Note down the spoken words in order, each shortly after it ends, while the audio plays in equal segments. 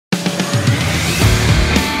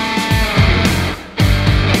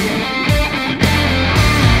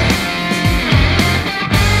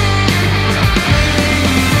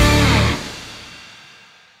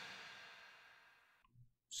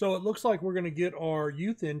So it looks like we're going to get our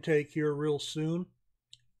youth intake here real soon.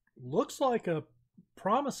 Looks like a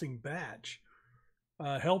promising batch.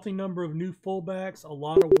 A healthy number of new fullbacks, a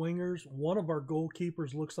lot of wingers. One of our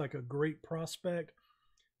goalkeepers looks like a great prospect.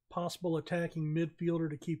 Possible attacking midfielder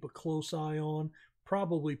to keep a close eye on.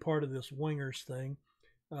 Probably part of this wingers thing.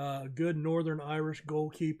 A good Northern Irish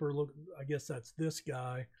goalkeeper. Look, I guess that's this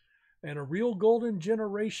guy. And a real golden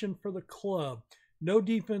generation for the club. No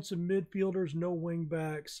defensive midfielders, no wing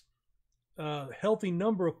backs. Healthy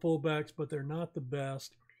number of fullbacks, but they're not the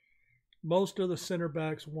best. Most of the center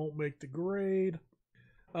backs won't make the grade.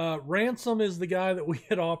 Ransom is the guy that we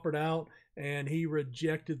had offered out, and he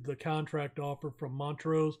rejected the contract offer from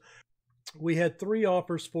Montrose. We had 3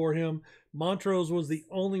 offers for him. Montrose was the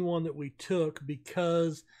only one that we took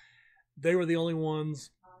because they were the only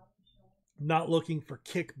ones not looking for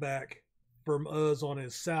kickback from us on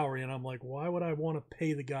his salary. And I'm like, why would I want to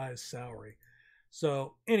pay the guy's salary?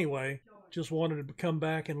 So anyway, just wanted to come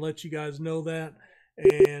back and let you guys know that.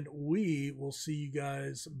 And we will see you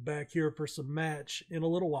guys back here for some match in a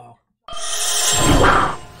little while.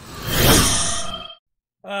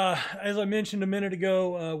 As I mentioned a minute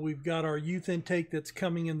ago, we've got our youth intake that's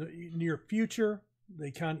coming in the near future. They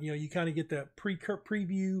you kind of get that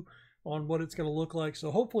preview on what it's going to look like. So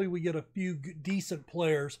hopefully we get a few decent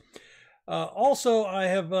players. Also, I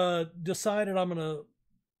have decided I'm going to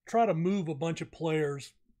try to move a bunch of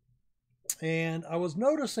players. And I was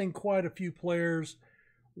noticing quite a few players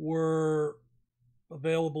were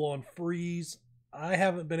available on freeze. I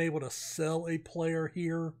haven't been able to sell a player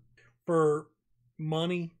here for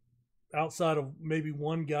money outside of maybe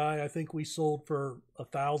one guy. I think we sold for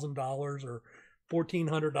 $1,000 or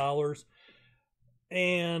 $1,400.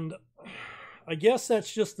 And I guess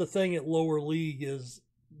that's just the thing at lower league is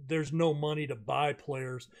there's no money to buy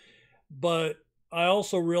players. But I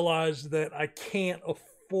also realized that I can't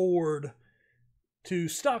afford to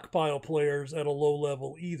stockpile players at a low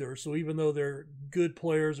level either. So even though they're good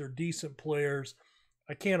players or decent players,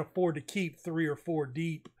 I can't afford to keep 3 or 4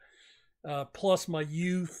 deep, plus my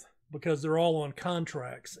youth, because they're all on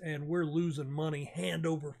contracts and we're losing money hand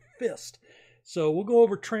over fist. So we'll go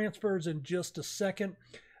over transfers in just a second.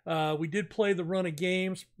 We did play the run of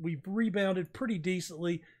games. We've rebounded pretty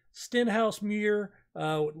decently. Stenhouse Muir,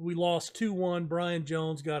 we lost 2-1. Brian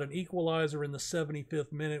Jones got an equalizer in the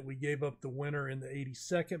 75th minute. We gave up the winner in the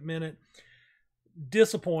 82nd minute.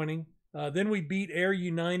 Disappointing. Then we beat Ayr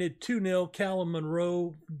United 2-0. Callum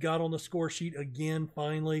Monroe got on the score sheet again,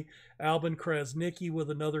 finally. Albin Krasnicki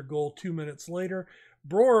with another goal 2 minutes later.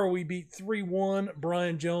 Brora we beat 3-1.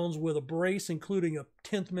 Brian Jones with a brace, including a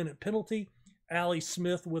 10th minute penalty. Ali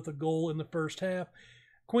Smith with a goal in the first half.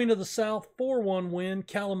 Queen of the South 4-1 win.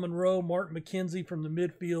 Callum Monroe, Mark McKenzie from the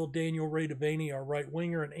midfield, Daniel Ray Devaney, our right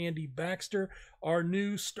winger, and Andy Baxter, our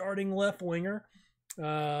new starting left winger.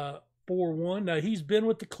 4-1. Now, he's been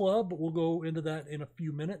with the club, but we'll go into that in a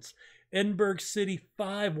few minutes. Edinburgh City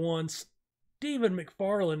 5-1. Stephen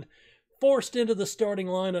McFarland forced into the starting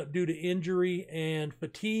lineup due to injury and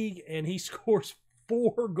fatigue, and he scores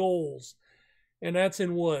 4 goals. And that's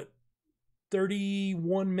in what?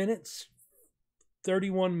 31 minutes?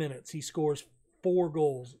 31 minutes. He scores 4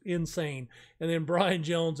 goals. Insane. And then Brian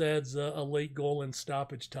Jones adds a late goal in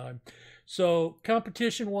stoppage time. So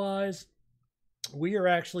competition-wise, we are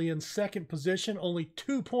actually in second position, only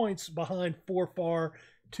 2 points behind Forfar,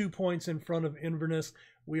 2 points in front of Inverness.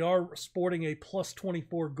 We are sporting a plus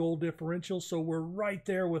 24 goal differential, so we're right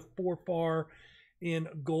there with Forfar in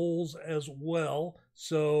goals as well.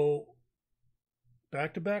 So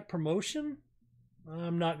back-to-back promotion?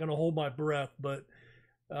 I'm not going to hold my breath, but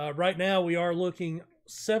right now we are looking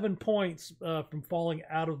 7 points from falling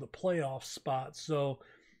out of the playoff spot. So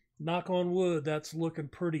knock on wood, that's looking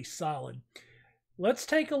pretty solid. Let's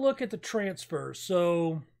take a look at the transfers.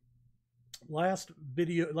 So last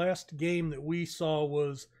game that we saw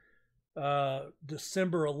was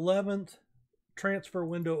December 11th. Transfer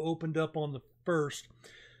window opened up on the 1st.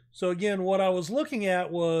 So again, what I was looking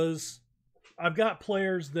at was I've got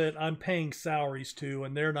players that I'm paying salaries to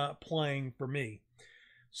and they're not playing for me.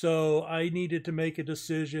 So I needed to make a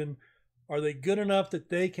decision. Are they good enough that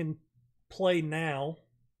they can play now?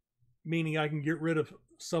 Meaning I can get rid of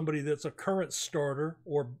somebody that's a current starter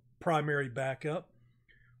or primary backup,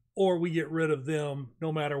 or we get rid of them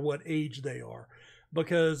no matter what age they are,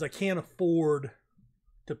 because I can't afford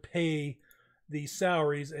to pay these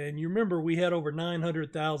salaries. And you remember we had over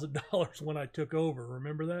 $900,000 when I took over.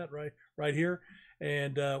 Remember that right here?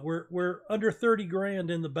 And we're under 30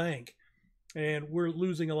 grand in the bank, and we're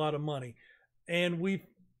losing a lot of money. And we've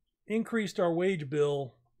increased our wage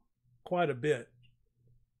bill quite a bit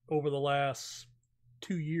over the last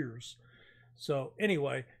 2 years. So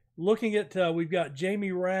anyway, looking at, we've got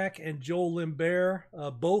Jamie Rack and Joel Limbert,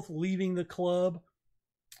 both leaving the club.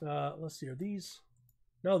 Let's see, are these?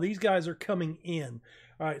 No, these guys are coming in.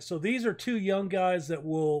 All right, so these are two young guys that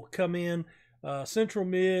will come in, central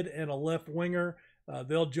mid and a left winger.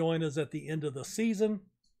 They'll join us at the end of the season,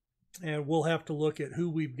 and we'll have to look at who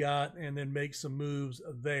we've got and then make some moves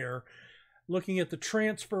there. Looking at the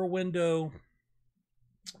transfer window,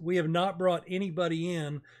 we have not brought anybody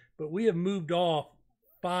in, but we have moved off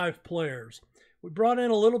 5 players. We brought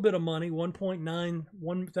in a little bit of money,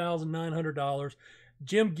 $1,900.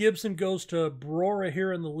 Jim Gibson goes to Brora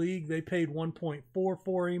here in the league. They paid 1.4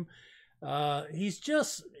 for him. He's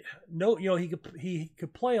just he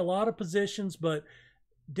could play a lot of positions, but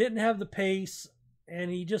didn't have the pace, and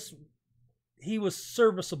he was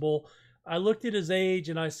serviceable. I looked at his age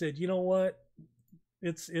and I said, you know what?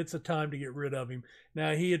 It's a time to get rid of him.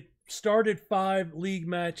 Now, he had started 5 league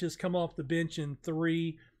matches, come off the bench in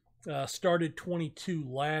 3, started 22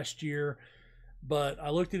 last year. But I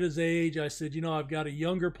looked at his age. I said, you know, I've got a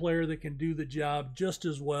younger player that can do the job just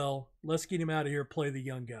as well. Let's get him out of here, play the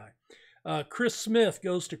young guy. Chris Smith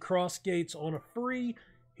goes to Crossgates on a free.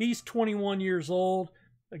 He's 21 years old.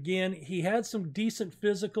 Again, he had some decent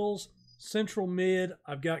physicals. Central mid,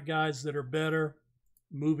 I've got guys that are better.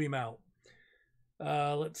 Move him out.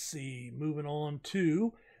 Let's see. Moving on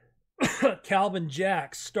to Calvin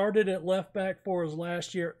Jacks. Started at left back for us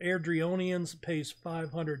last year. Adrionians pays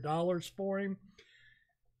 $500 for him.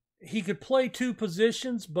 He could play 2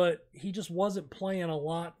 positions, but he just wasn't playing a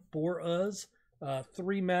lot for us.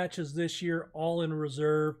 3 matches this year, all in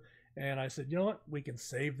reserve. And I said, you know what? We can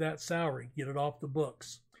save that salary. Get it off the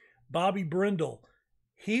books. Bobby Brindle.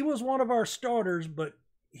 He was one of our starters, but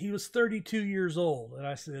he was 32 years old. And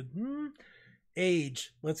I said,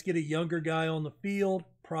 age. Let's get a younger guy on the field.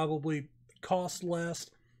 Probably cost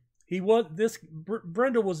less.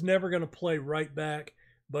 Brindle was never going to play right back,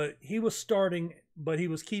 but he was starting, but he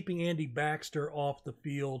was keeping Andy Baxter off the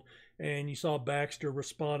field. And you saw Baxter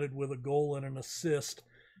responded with a goal and an assist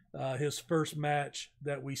his first match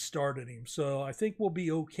that we started him. So I think we'll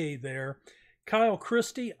be okay there. Kyle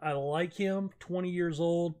Christie, I like him, 20 years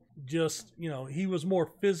old. Just, you know, he was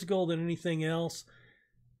more physical than anything else.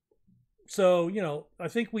 So, you know, I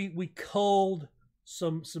think we culled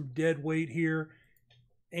some dead weight here.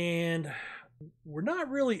 And we're not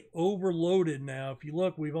really overloaded now. If you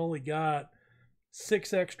look, we've only got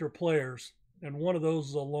 6 extra players, and one of those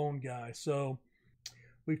is a lone guy. So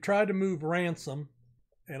we've tried to move Ransom,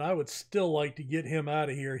 and I would still like to get him out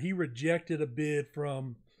of here. He rejected a bid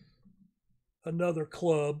from another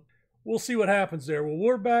club. We'll see what happens there. Well,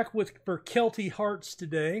 we're back for Kelty Hearts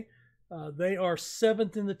today. They are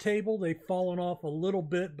 7th in the table. They've fallen off a little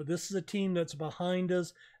bit, but this is a team that's behind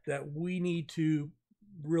us that we need to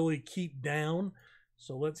really keep down.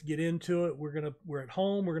 So let's get into it. We're at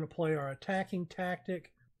home. We're gonna play our attacking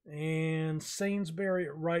tactic, and Sainsbury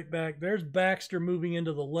at right back. There's Baxter moving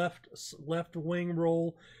into the left wing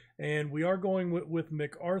role, and we are going with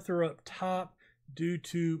MacArthur up top due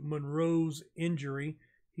to Monroe's injury.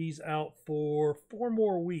 He's out for 4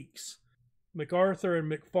 more weeks. MacArthur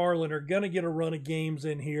and McFarland are going to get a run of games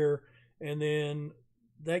in here, and then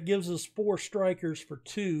that gives us 4 strikers for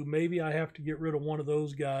 2. Maybe I have to get rid of one of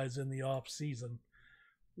those guys in the off season.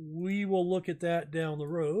 We will look at that down the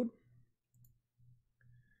road.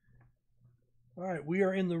 All right, we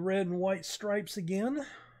are in the red and white stripes again.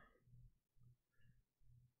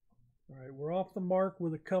 All right, we're off the mark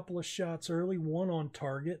with a couple of shots early, 1 on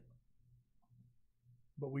target.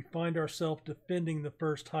 But we find ourselves defending the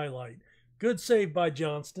first highlight. Good save by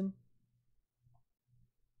Johnston.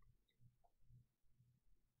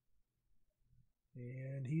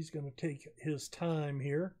 And he's going to take his time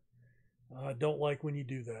here. I don't like when you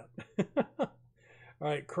do that. All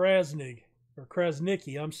right, Krasnicki,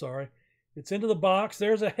 I'm sorry. It's into the box.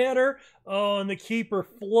 There's a header. Oh, and the keeper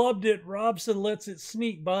flubbed it. Robson lets it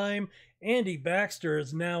sneak by him. Andy Baxter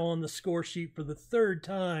is now on the score sheet for the 3rd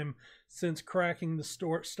time since cracking the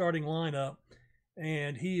starting lineup.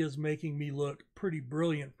 And he is making me look pretty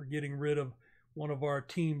brilliant for getting rid of one of our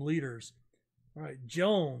team leaders. All right,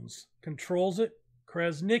 Jones controls it.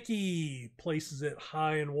 Krasnicki places it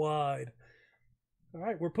high and wide. All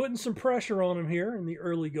right, we're putting some pressure on him here in the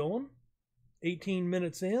early going. 18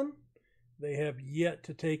 minutes in. They have yet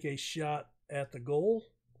to take a shot at the goal.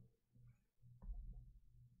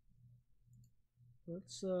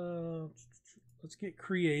 Let's get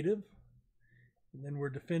creative. And then we're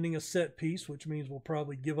defending a set piece, which means we'll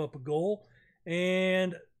probably give up a goal.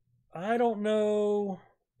 And I don't know,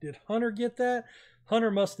 did Hunter get that?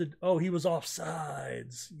 Hunter must have, oh, he was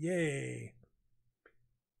offsides. Yay.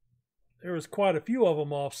 There was quite a few of them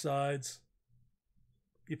offsides.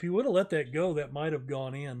 If he would have let that go, that might have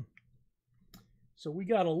gone in. So we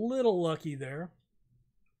got a little lucky there.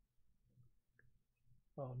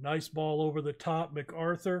 Oh, nice ball over the top.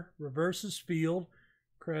 MacArthur reverses field.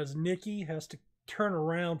 Krasnicki has to turn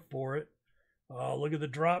around for it. Oh, look at the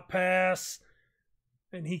drop pass.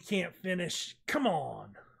 And he can't finish. Come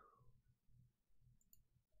on.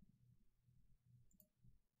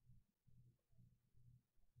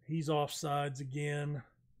 He's offsides again.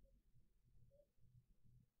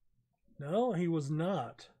 No, he was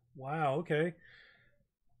not. Wow, okay.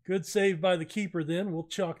 Good save by the keeper then. We'll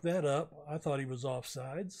chalk that up. I thought he was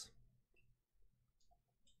offsides.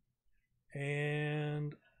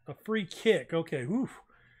 And a free kick. Okay, whew.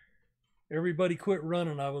 Everybody quit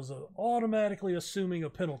running. I was automatically assuming a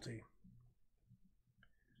penalty.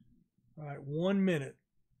 All right, 1 minute.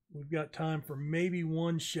 We've got time for maybe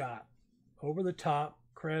one shot. Over the top,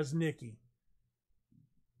 Krasnicki.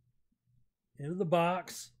 Into the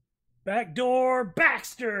box. Backdoor,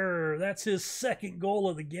 Baxter. That's his second goal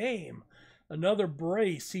of the game. Another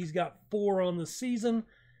brace. He's got 4 on the season,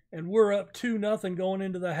 and we're up 2-0 going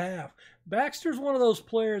into the half. Baxter's one of those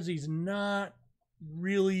players, he's not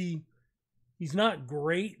great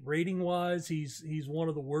rating-wise. He's one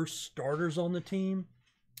of the worst starters on the team.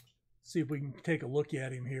 Let's see if we can take a look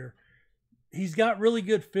at him here. He's got really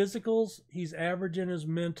good physicals. He's averaging his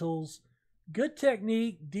mentals. Good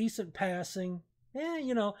technique, decent passing.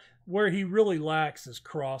 You know, where he really lacks is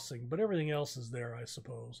crossing, but everything else is there, I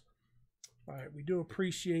suppose. All right, we do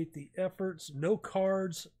appreciate the efforts. No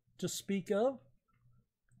cards to speak of.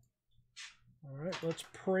 All right, let's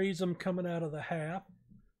praise them coming out of the half.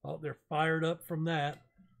 Oh, they're fired up from that.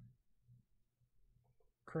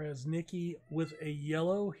 Krasnicki with a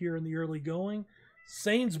yellow here in the early going.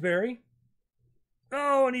 Sainsbury.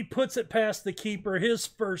 Oh, and he puts it past the keeper. His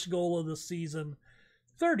first goal of the season.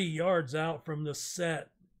 30 yards out from the set.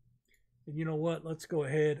 And you know what? Let's go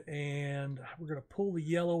ahead and we're going to pull the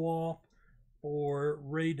yellow off for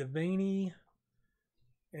Ray Devaney.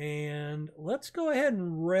 And let's go ahead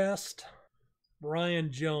and rest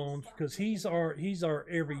Brian Jones because he's our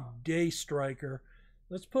everyday striker.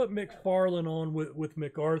 Let's put McFarland on with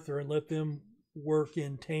MacArthur and let them work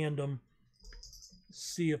in tandem.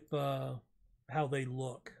 See if how they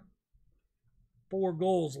look. 4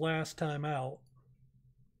 goals last time out.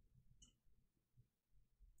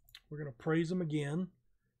 We're going to praise them again.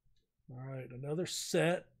 All right, another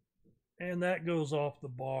set. And that goes off the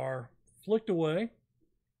bar. Flicked away.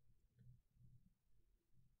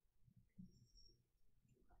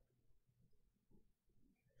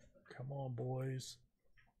 Come on, boys.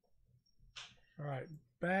 All right,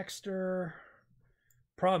 Baxter.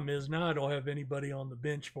 Problem is, now I don't have anybody on the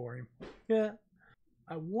bench for him. Yeah.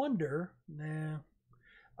 I wonder. Nah.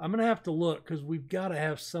 I'm going to have to look because we've got to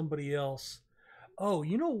have somebody else. Oh,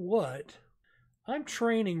 you know what? I'm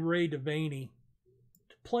training Ray Devaney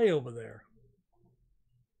to play over there.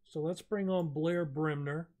 So let's bring on Blair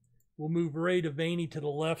Brimner. We'll move Ray Devaney to the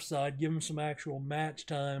left side, give him some actual match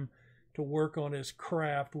time to work on his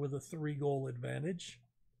craft with a 3-goal advantage.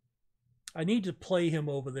 I need to play him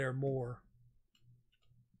over there more.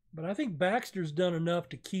 But I think Baxter's done enough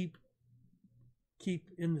to keep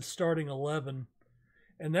in the starting 11.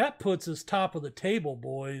 And that puts us top of the table,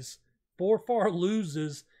 boys. 4-4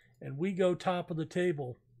 loses, and we go top of the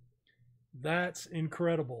table. That's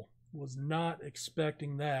incredible. Was not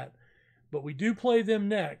expecting that. But we do play them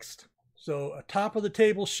next. So a top of the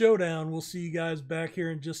table showdown. We'll see you guys back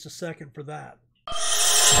here in just a second for that.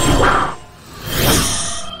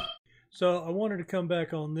 So I wanted to come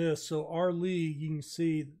back on this. So our league, you can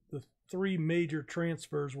see the 3 major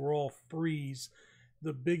transfers were all frees.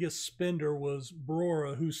 The biggest spender was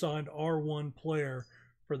Brora, who signed our 1 player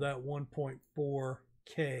for that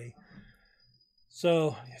 1.4K.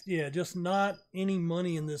 So, yeah, just not any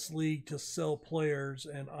money in this league to sell players,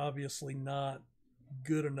 and obviously not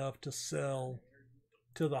good enough to sell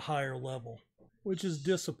to the higher level, which is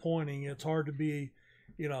disappointing. It's hard to be,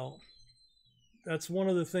 you know, that's one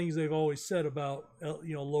of the things they've always said about,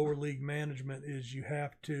 you know, lower league management is you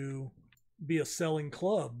have to be a selling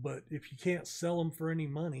club, but if you can't sell them for any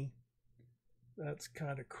money, that's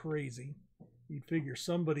kind of crazy. You'd figure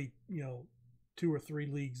somebody, you know, 2 or 3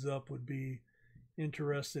 leagues up would be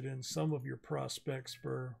interested in some of your prospects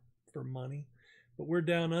for money. But we're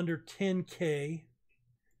down under 10K.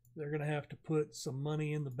 They're going to have to put some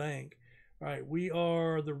money in the bank. All right, we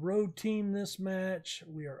are the road team this match.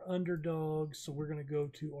 We are underdogs, so we're going to go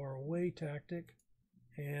to our away tactic.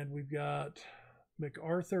 And we've got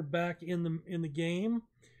MacArthur back in the game.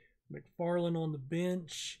 McFarland on the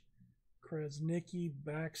bench. Krasnicki,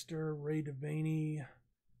 Baxter, Ray Devaney.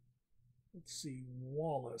 Let's see,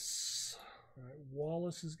 Wallace. All right,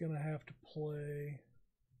 Wallace is going to have to play.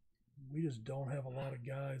 We just don't have a lot of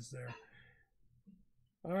guys there.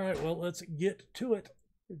 All right, well, let's get to it.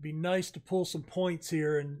 It'd be nice to pull some points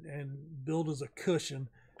here and build as a cushion.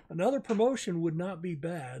 Another promotion would not be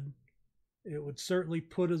bad. It would certainly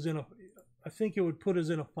put us in a, I think it would put us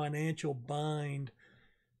in a financial bind.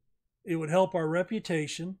 It would help our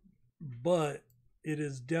reputation, but it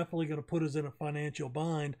is definitely going to put us in a financial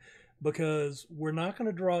bind because we're not going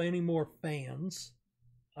to draw any more fans.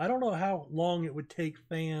 I don't know how long it would take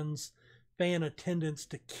fan attendance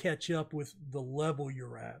to catch up with the level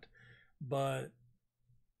you're at, but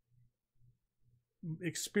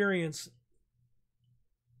experience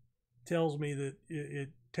tells me that it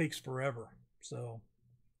takes forever. So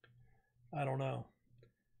I don't know.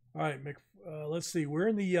 All right, let's see. We're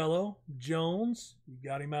in the yellow. Jones, you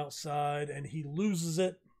got him outside, and he loses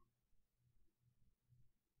it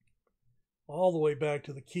all the way back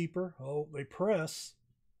to the keeper. Oh, they press,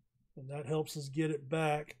 and that helps us get it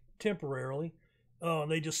back temporarily. Oh,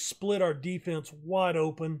 and they just split our defense wide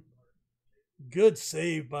open. Good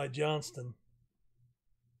save by Johnston.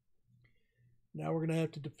 Now we're going to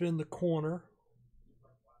have to defend the corner.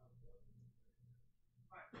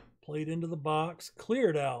 Played into the box.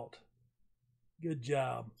 Cleared out. Good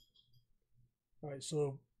job. All right,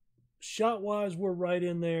 so shot-wise, we're right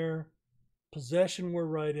in there. Possession, we're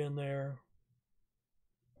right in there.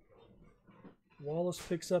 Wallace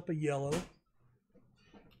picks up a yellow.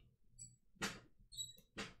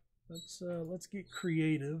 Let's get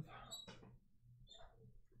creative.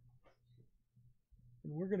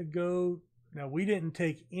 And we're going to go. Now, we didn't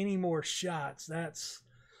take any more shots. That's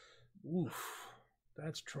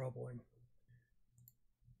troubling.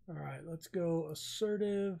 All right, let's go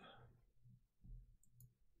assertive.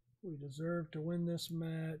 We deserve to win this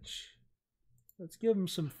match. Let's give them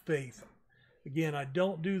some faith. Again, I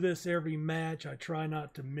don't do this every match. I try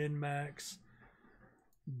not to min-max.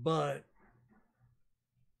 But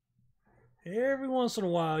every once in a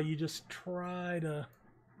while, you just try to...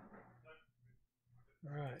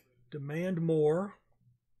 All right. Demand more.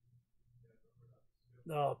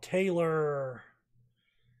 Oh, Taylor.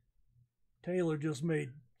 Taylor just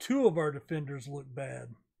made two of our defenders look bad.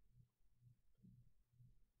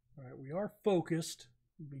 All right, we are focused.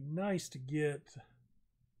 It'd be nice to get...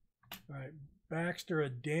 All right, Baxter, a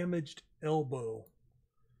damaged elbow.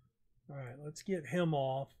 All right, let's get him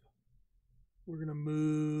off. We're going to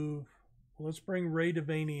move... Let's bring Ray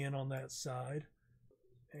Devaney in on that side.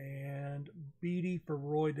 And Beatty for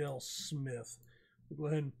Roydell Smith. We'll go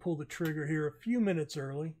ahead and pull the trigger here a few minutes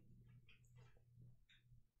early.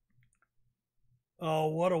 Oh,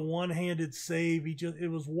 what a one-handed save. It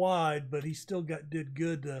was wide, but he still did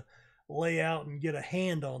good to lay out and get a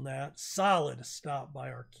hand on that. Solid stop by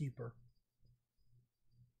our keeper.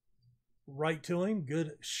 Right to him.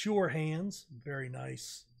 Good, sure hands. Very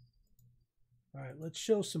nice. All right, let's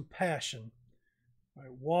show some passion. All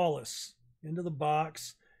right, Wallace into the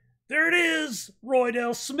box. There it is!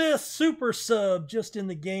 Roydell Smith, super sub, just in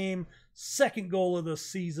the game. Second goal of the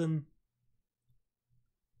season.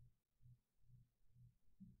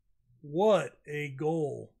 What a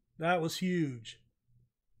goal. That was huge.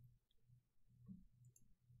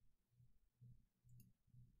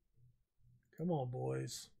 Come on,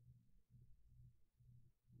 boys.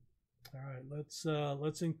 All right,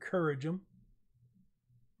 let's encourage them.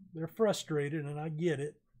 They're frustrated, and I get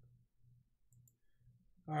it.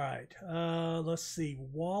 All right, let's see.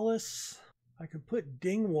 Wallace, I could put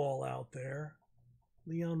Dingwall out there.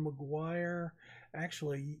 Leon McGuire.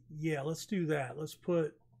 Actually, yeah, let's do that. Let's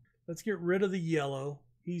get rid of the yellow.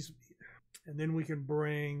 And then we can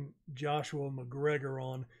bring Joshua McGregor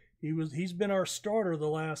on. He's been our starter the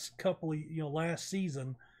last couple of, last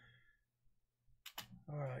season.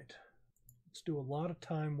 All right, let's do a lot of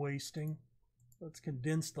time wasting. Let's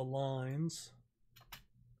condense the lines.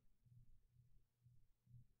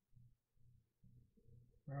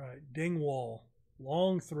 All right, Dingwall,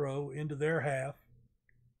 long throw into their half.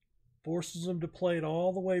 Forces them to play it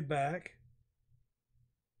all the way back.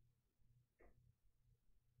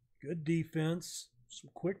 Good defense,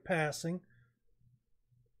 some quick passing.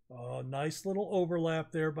 Nice little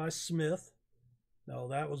overlap there by Smith. No,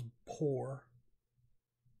 that was poor.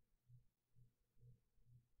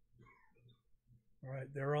 All right,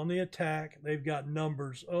 they're on the attack. They've got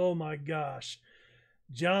numbers. Oh my gosh.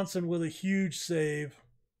 Johnson with a huge save.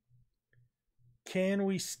 Can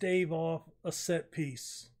we stave off a set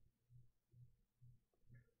piece?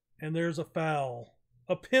 And there's a foul.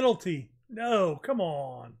 A penalty. No, come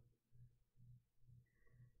on.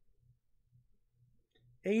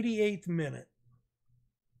 88th minute.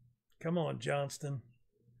 Come on, Johnston.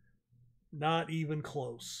 Not even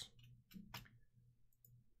close.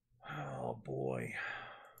 Oh, boy.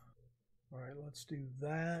 All right, let's do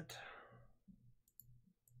that.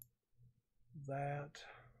 That.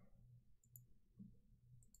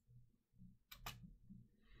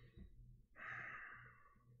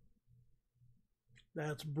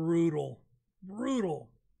 That's brutal. Brutal.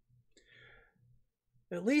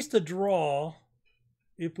 At least a draw,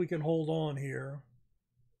 if we can hold on here,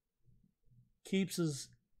 keeps us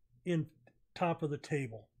in top of the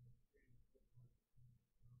table.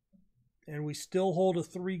 And we still hold a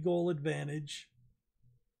 3-goal advantage.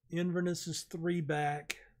 Inverness is 3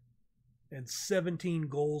 back and 17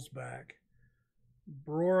 goals back.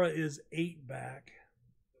 Brora is 8 back.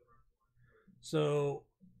 So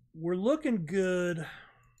we're looking good.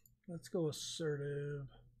 Let's go assertive.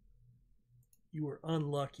 You were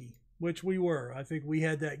unlucky, which we were. I think we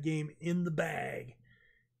had that game in the bag.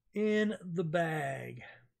 In the bag.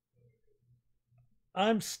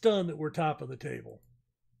 I'm stunned that we're top of the table.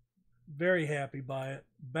 Very happy by it.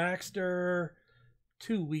 Baxter,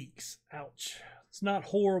 2 weeks. Ouch. It's not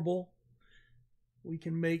horrible. We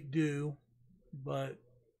can make do, but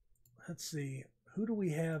let's see. Who do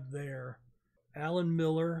we have there? Alan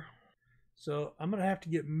Miller. So I'm going to have to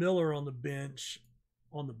get Miller on the bench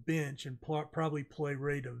and probably play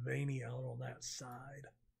Ray Devaney out on that side.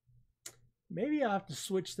 Maybe I'll have to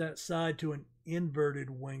switch that side to an inverted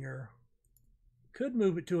winger. Could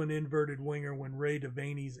move it to an inverted winger when Ray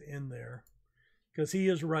Devaney's in there because he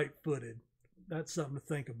is right-footed. That's something to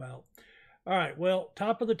think about. All right, well,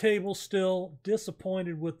 top of the table still.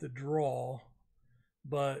 Disappointed with the draw,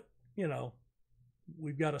 but, you know,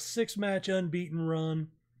 we've got a 6-match unbeaten run,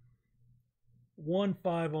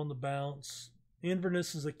 1-5 on the bounce.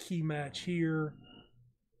 Inverness is a key match here.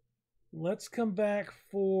 Let's come back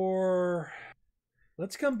for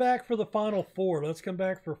the Final Four. Let's come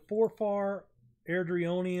back for Forfar,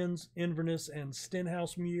 Airdrieonians, Inverness, and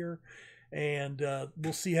Stenhousemuir, and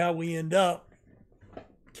we'll see how we end up.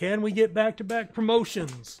 Can we get back-to-back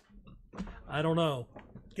promotions? I don't know.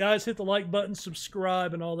 Guys, hit the like button,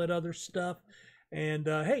 subscribe, and all that other stuff. And,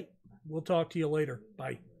 hey, we'll talk to you later.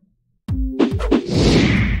 Bye.